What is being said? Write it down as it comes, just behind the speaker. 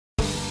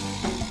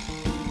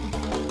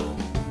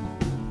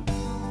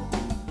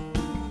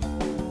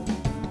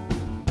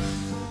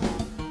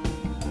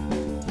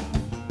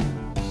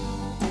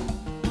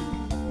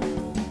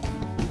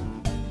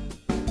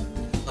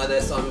Hi there,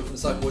 Simon from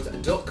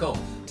Saddleworth.com.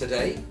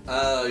 Today,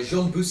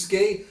 Jean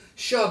Bousquet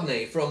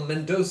Chardonnay from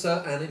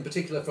Mendoza, and in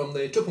particular from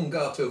the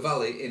Tupungato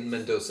Valley in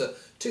Mendoza,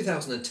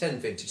 2010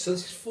 vintage. So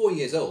this is 4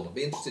 years old. I'll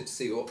be interested to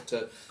see what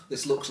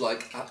this looks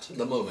like at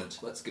the moment.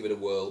 Let's give it a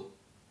whirl.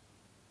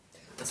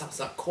 That's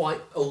that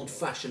quite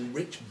old-fashioned,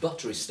 rich,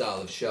 buttery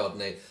style of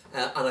Chardonnay,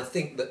 and I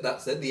think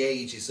that's the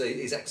age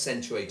is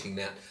accentuating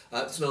that.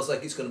 It smells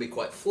like it's going to be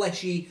quite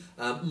fleshy,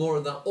 more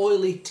of that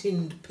oily,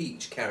 tinned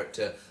peach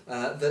character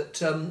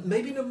that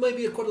maybe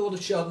quite a lot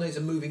of Chardonnays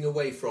are moving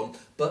away from,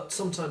 but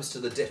sometimes to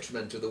the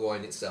detriment of the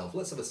wine itself.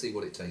 Let's have a see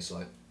what it tastes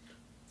like.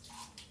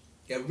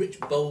 Yeah, rich,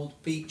 bold,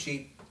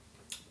 peachy,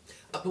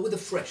 but with a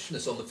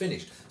freshness on the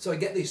finish. So I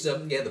get these,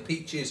 the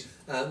peaches,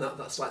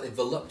 that slightly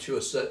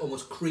voluptuous,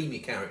 almost creamy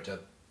character,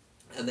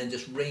 and then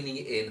just reining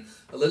it in,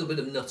 a little bit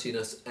of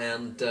nuttiness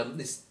and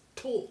this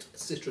taut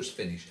citrus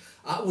finish.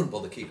 I wouldn't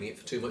bother keeping it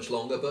for too much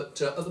longer, but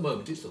at the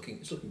moment it's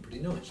looking pretty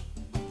nice.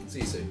 See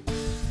you soon.